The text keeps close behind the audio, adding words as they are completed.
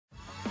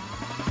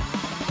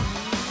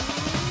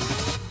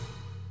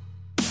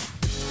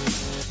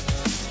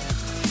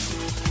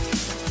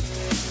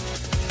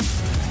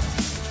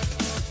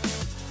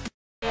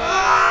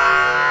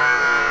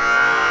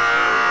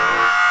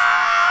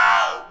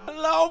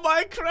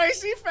my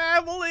crazy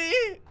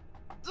family!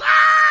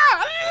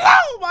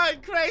 Hello, my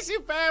crazy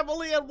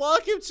family, and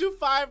welcome to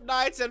Five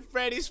Nights at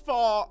Freddy's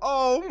 4.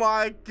 Oh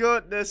my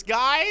goodness,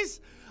 guys.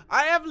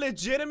 I have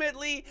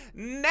legitimately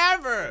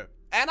never,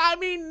 and I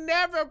mean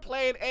never,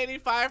 played any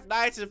Five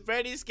Nights at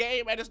Freddy's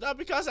game, and it's not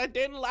because I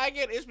didn't like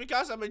it, it's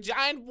because I'm a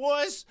giant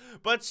wuss.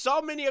 But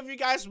so many of you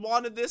guys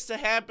wanted this to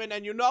happen,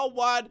 and you know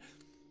what?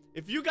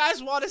 If you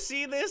guys want to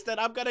see this, then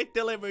I'm gonna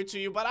deliver it to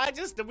you. But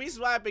the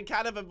reason why I've been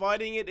kind of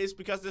avoiding it is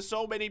because there's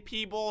so many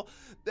people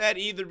that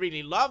either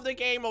really love the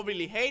game or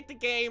really hate the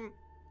game.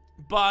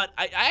 But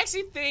I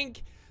actually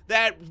think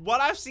that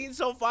what I've seen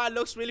so far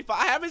looks really fun.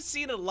 I haven't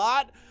seen a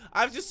lot.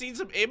 I've just seen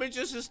some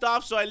images and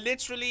stuff, so I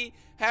literally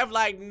have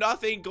like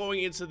nothing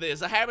going into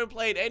this. I haven't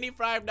played any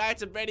Five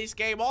Nights at Freddy's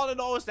game. All I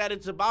know is that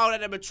it's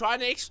about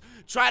animatronics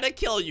trying to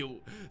kill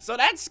you. So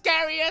that's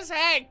scary as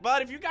heck.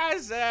 But if you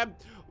guys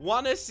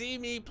want to see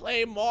me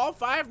play more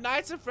Five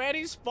Nights at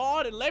Freddy's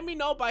 4, then let me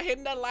know by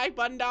hitting that like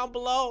button down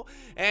below.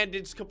 And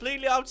it's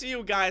completely up to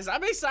you guys.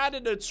 I'm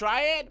excited to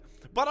try it,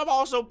 but I'm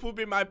also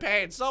pooping my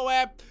pants. So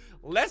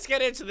let's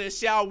get into this,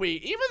 shall we?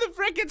 Even the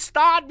freaking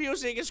start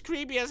music is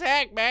creepy as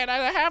heck, man.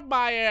 I have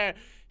my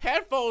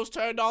headphones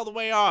turned all the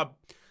way up.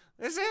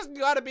 This isn't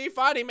gonna be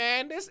funny,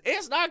 man. This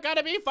is not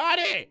gonna be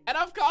funny. And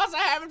of course, I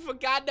haven't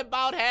forgotten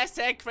about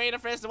hashtag Crainer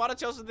Friends. The one I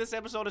chose for this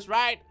episode is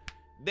right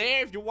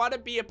there. If you want to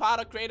be a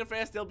part of Crainer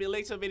Friends, there'll be a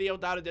link to a video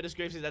down in the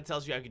description that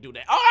tells you how you can do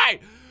that.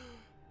 Alright!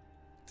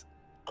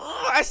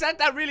 Oh, I said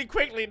that really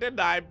quickly, didn't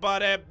I?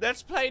 But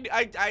let's play.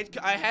 I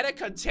had to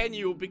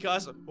continue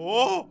because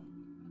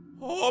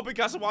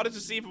because I wanted to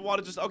see if I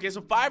wanted to. Okay,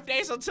 so 5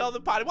 days until the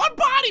party. What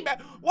party, man?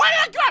 What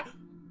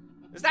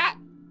is that?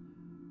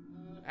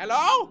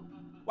 Hello?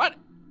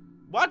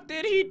 What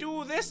did he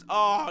do this?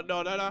 Oh,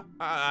 no.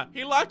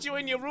 He locked you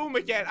in your room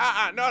again.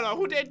 No.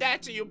 Who did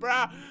that to you,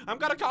 bro? I'm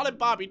gonna call him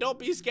Bobby. Don't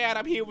be scared.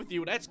 I'm here with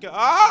you. Let's go.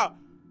 Oh!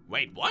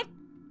 Wait, what?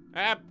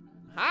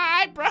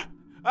 Hi, bro.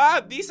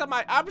 These are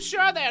my... I'm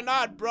sure they're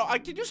not, bro.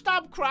 Can you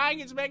stop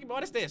crying? It's making...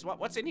 What is this?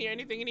 What's in here?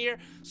 Anything in here?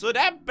 So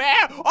that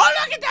bear... Oh,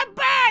 look at that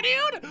bear,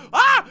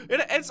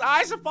 dude! Its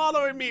eyes are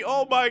following me.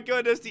 Oh, my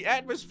goodness. The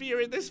atmosphere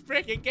in this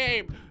freaking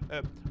game.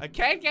 I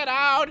can't get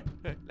out.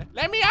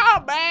 Let me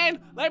out,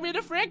 man. Let me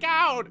the frick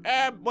out.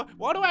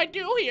 What do I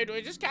do here? Do I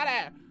just kind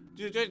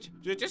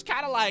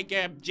of like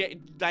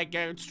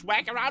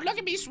swag around? Look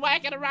at me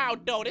swagging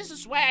around. No, this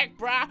is swag,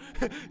 bruh.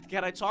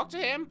 Can I talk to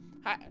him?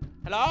 Hi.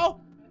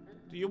 Hello?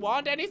 Do you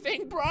want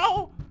anything,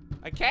 bro?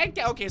 I can't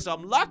get... Okay, so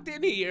I'm locked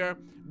in here.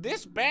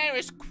 This bear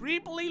is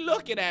creepily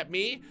looking at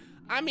me.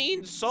 I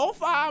mean, so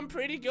far I'm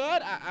pretty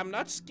good. I'm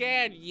not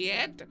scared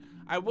yet.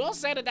 I will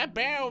say that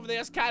bear over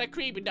there is kind of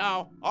creepy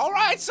now.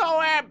 Alright, so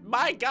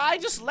my guy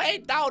just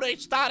laid down and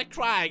started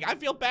crying. I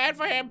feel bad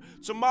for him.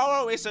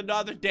 Tomorrow is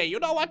another day. You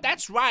know what?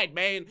 That's right,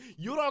 man.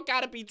 You don't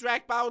gotta be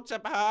dragged bound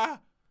to...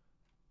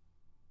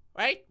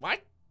 Wait,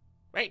 what?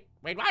 Wait,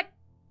 what?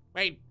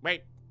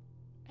 Wait.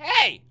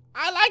 Hey!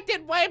 I liked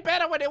it way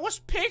better when it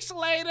was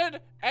pixelated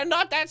and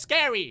not that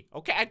scary.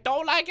 Okay, I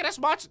don't like it as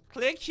much.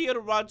 Click here to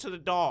run to the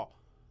door.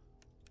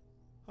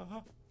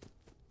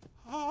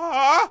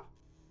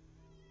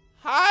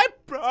 Hi,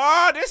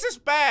 bro. This is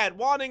bad.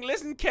 Warning,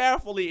 listen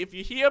carefully. If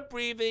you hear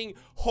breathing,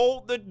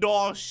 hold the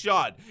door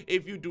shut.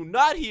 If you do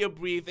not hear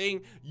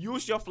breathing,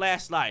 use your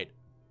flashlight.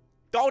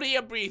 Don't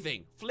hear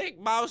breathing. Flick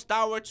mouse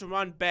downward to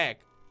run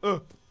back.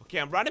 Okay,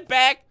 I'm running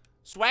back.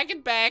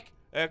 Swagging back.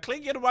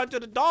 Click here to run to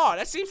the door.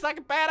 That seems like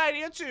a bad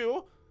idea,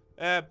 too.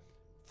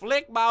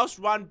 Flick mouse,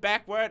 run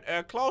backward.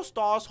 Close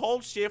doors,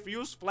 hold shift,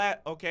 use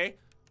flat. Okay.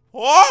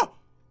 Oh!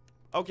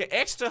 Okay,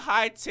 extra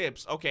high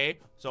tips. Okay,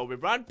 so we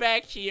run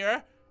back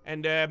here.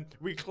 And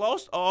we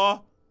closed.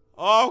 Oh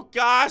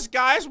gosh,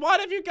 guys, what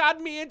have you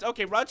gotten me into?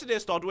 Okay, run to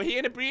this door. Do I hear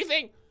any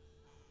breathing?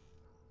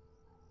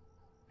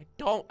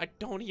 I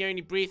don't hear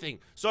any breathing.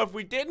 So if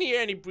we didn't hear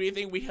any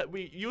breathing,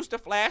 we used the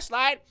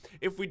flashlight.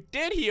 If we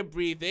did hear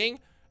breathing,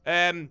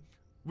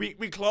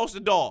 we closed the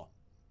door.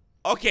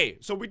 Okay,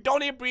 so we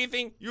don't hear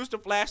breathing. Use the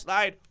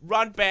flashlight.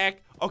 Run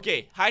back.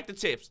 Okay, hide the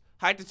tips.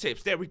 Hide the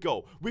tips. There we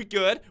go. We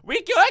good.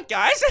 We good,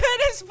 guys.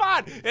 It is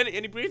fun.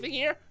 Any breathing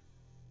here?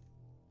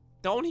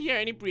 Don't hear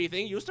any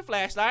breathing. Use the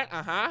flashlight.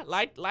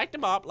 Light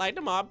them up. Light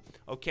them up.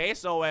 Okay,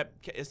 so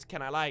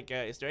can I like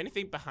is there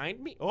anything behind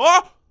me?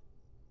 Oh!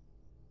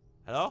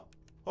 Hello?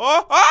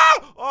 Oh!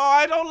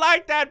 I don't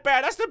like that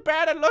bear. That's the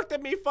bear that looked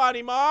at me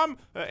funny, Mom.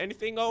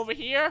 Anything over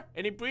here?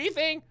 Any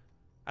breathing?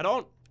 I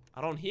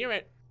don't hear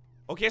it.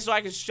 Okay, so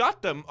I can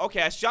shut them.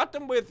 Okay, I shut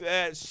them with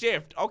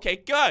shift. Okay,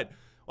 good.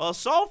 Well,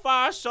 so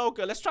far so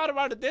good. Let's try to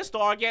run to this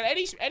door again.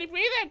 Any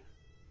breathing?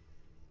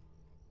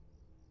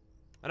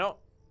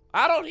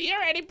 I don't hear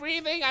any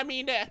breathing. I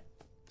mean,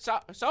 so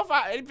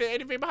far,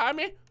 anything behind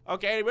me?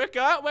 Okay, we're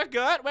good.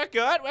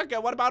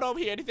 What about over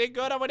here? Anything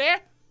good over there?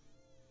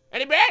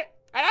 Any breathing?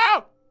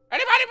 Hello?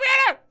 Anybody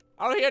breathing?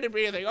 I don't hear any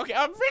breathing. Okay,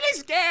 I'm really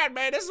scared,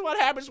 man. This is what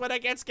happens when I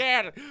get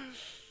scared.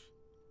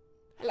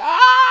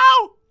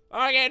 Hello?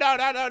 Okay,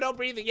 no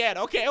breathing yet.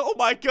 Okay, oh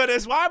my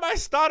goodness, why am I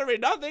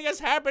stuttering? Nothing has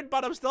happened,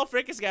 but I'm still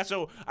freaking scared.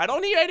 So, I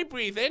don't hear any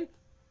breathing.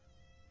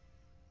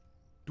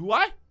 Do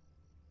I?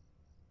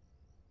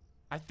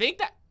 I think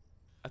that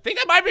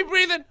might be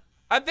breathing.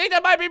 I think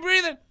that might be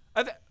breathing.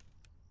 I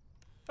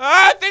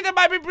think that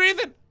might be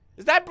breathing.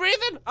 Is that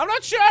breathing? I'm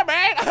not sure,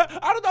 man.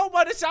 I don't know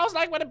what it sounds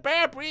like when a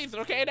bear breathes,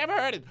 okay? I never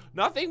heard it.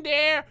 Nothing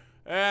there.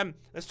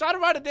 Let's try to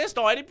run at this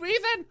door. Any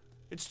breathing?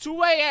 It's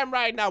 2 a.m.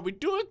 right now. We're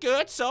doing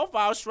good so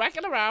far.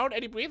 Striking around.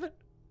 Any breathing?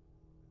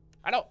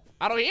 I don't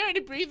hear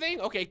any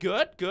breathing. Okay,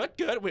 good.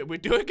 We're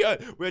doing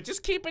good. We're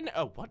just keeping.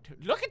 Oh, what?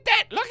 Look at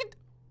that. Look at.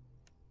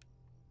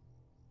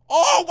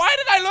 Oh, why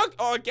did I look?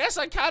 Oh, I guess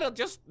I kind of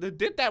just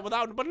did that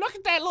without. But look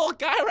at that little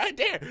guy right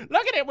there.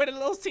 Look at it with the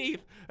little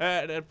teeth.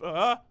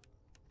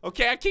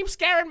 Okay, I keep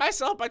scaring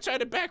myself by trying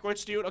to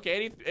backwards, dude.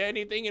 Okay,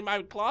 anything in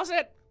my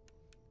closet?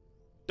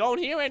 Don't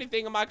hear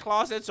anything in my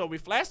closet, so we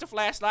flash the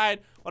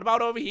flashlight. What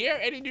about over here?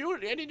 Any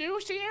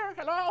news here?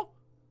 Hello?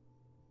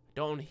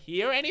 Don't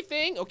hear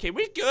anything? Okay,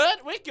 we're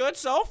good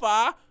so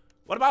far.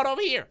 What about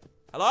over here?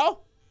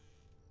 Hello?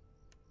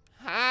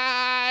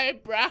 Hi,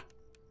 bruh.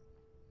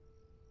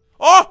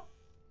 Oh!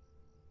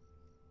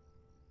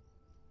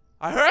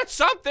 I heard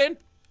something.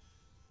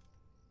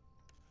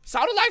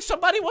 Sounded like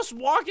somebody was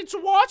walking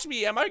towards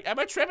me. Am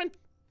I tripping?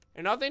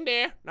 There's nothing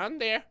there. Nothing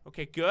there.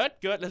 Okay, good.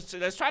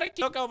 Let's try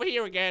to look over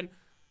here again.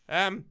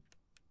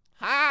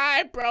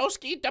 Hi,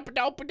 broski.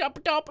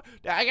 Dope.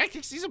 I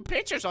can see some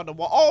pictures on the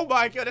wall. Oh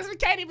my goodness, I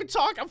can't even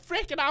talk. I'm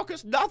freaking out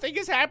because nothing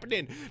is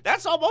happening.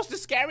 That's almost the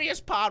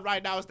scariest part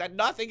right now, is that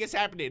nothing is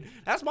happening.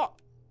 That's more.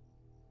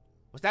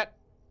 What's that?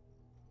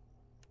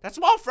 That's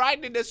more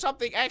frightening than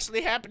something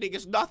actually happening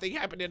is nothing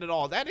happening at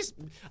all. That is,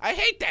 I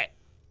hate that.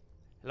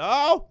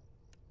 Hello?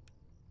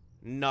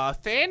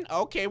 Nothing.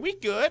 Okay, we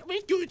good.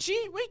 We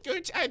Gucci. We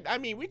Gucci. I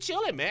mean, we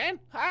chilling, man.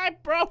 Hi,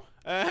 bro.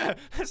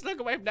 Let's look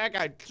away from that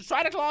guy.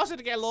 Try the closet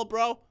again, little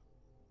bro.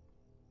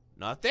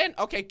 Nothing.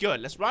 Okay,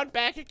 good. Let's run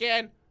back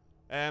again.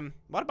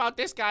 What about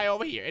this guy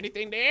over here?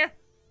 Anything there?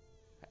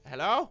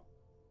 Hello?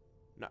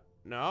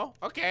 No.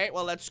 Okay,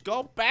 well, let's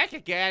go back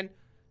again.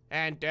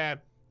 And,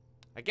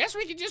 I guess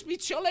we can just be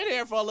chilling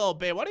here for a little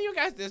bit. What do you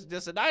guys?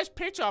 There's a nice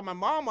picture of my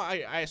mom.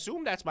 I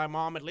assume that's my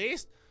mom at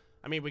least.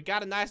 I mean, we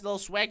got a nice little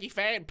swaggy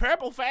fan.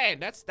 Purple fan.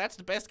 That's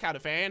the best kind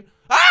of fan.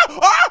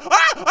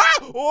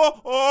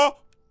 Oh.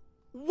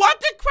 What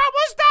the crap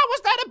was that?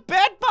 Was that a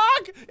bed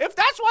bug? If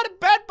that's what a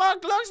bed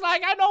bug looks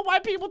like, I know why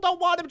people don't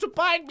want him to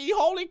bite me.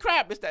 Holy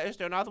crap. Is there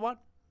another one?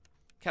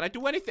 Can I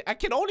do anything? I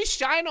can only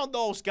shine on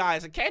those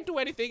guys. I can't do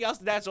anything else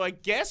than that. So I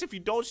guess if you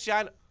don't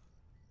shine...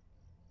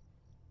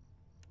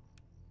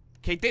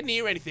 Okay, didn't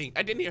hear anything.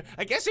 I didn't hear.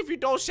 I guess if you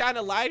don't shine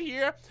a light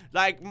here,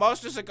 like,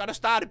 monsters are gonna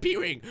start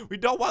appearing. We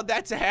don't want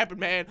that to happen,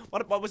 man.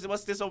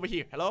 What's this over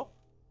here? Hello?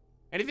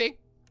 Anything?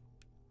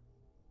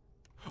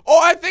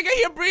 Oh, I think I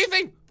hear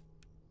breathing.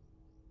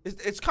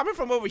 It's coming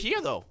from over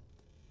here, though.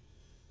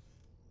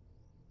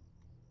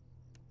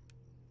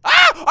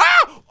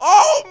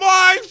 Oh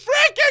my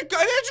freaking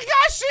god! Did you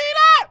guys see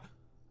that?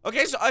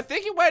 Okay, so I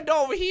think he went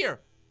over here.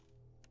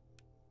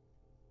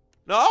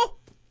 No?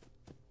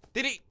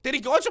 Did he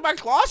go into my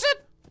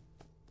closet?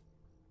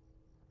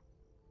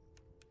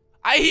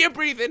 I hear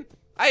breathing.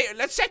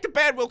 Let's check the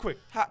bed real quick.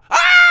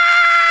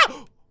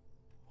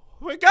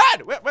 We're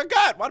good. We're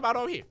good. What about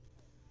over here?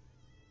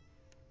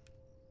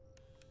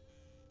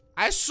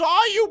 I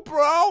saw you,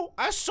 bro.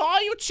 I saw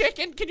you,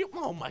 chicken. Can you?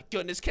 Oh my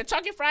goodness,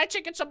 Kentucky Fried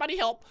Chicken. Somebody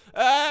help.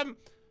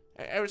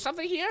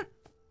 Something here?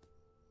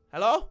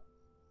 Hello?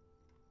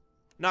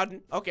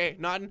 Nothing. Okay,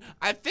 nothing.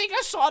 I think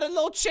I saw the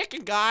little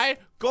chicken guy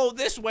go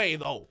this way,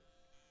 though.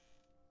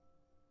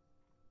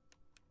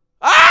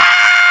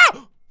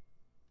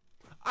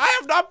 I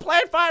have not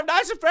played Five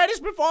Nights at Freddy's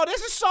before.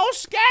 This is so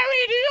scary,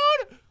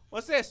 dude.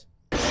 What's this?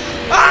 Oh,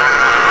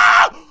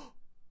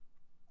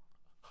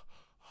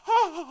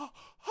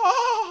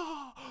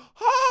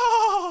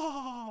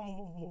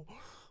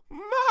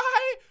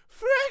 my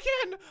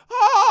freaking.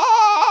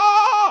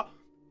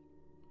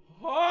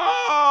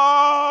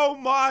 Oh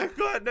my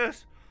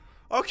goodness.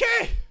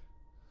 Okay,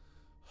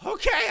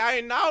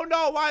 I now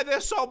know why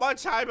there's so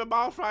much hype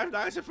about Five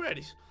Nights at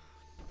Freddy's.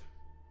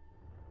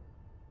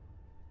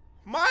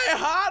 My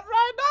heart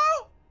right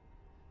now?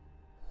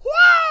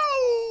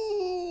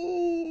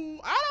 Whoa!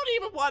 I don't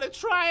even want to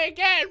try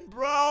again,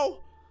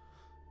 bro.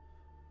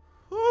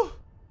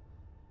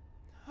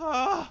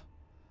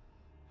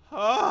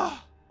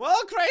 Well,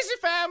 Crazie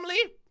Family,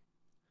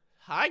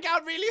 I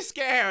got really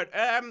scared.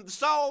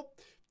 So,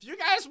 if you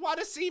guys want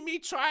to see me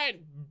try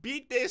and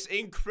beat this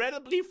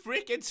incredibly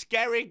freaking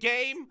scary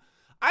game,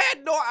 I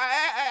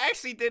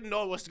actually didn't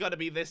know it was gonna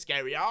be this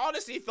scary. I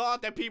honestly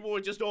thought that people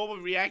were just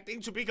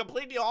overreacting, to be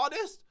completely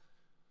honest.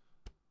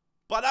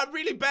 But I'm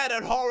really bad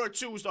at horror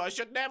too, so I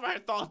should never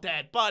have thought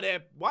that. But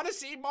want to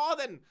see more,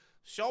 then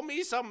show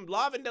me some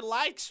love in the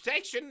like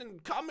section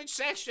and comment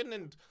section,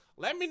 and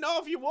let me know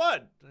if you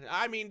would.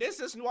 I mean, this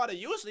isn't what I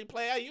usually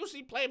play. I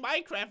usually play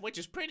Minecraft, which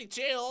is pretty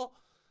chill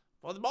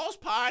for the most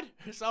part.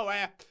 So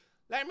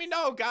let me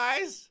know,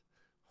 guys.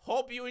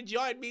 Hope you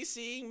enjoyed me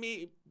seeing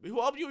me.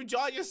 Hope you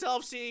enjoyed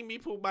yourself seeing me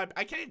poop my.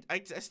 I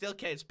still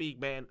can't speak,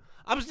 man.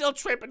 I'm still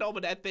tripping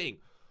over that thing.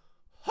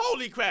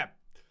 Holy crap.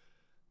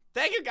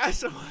 Thank you guys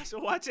so much for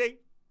watching.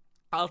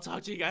 I'll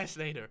talk to you guys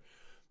later.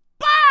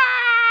 Bye!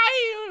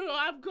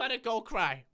 I'm gonna go cry.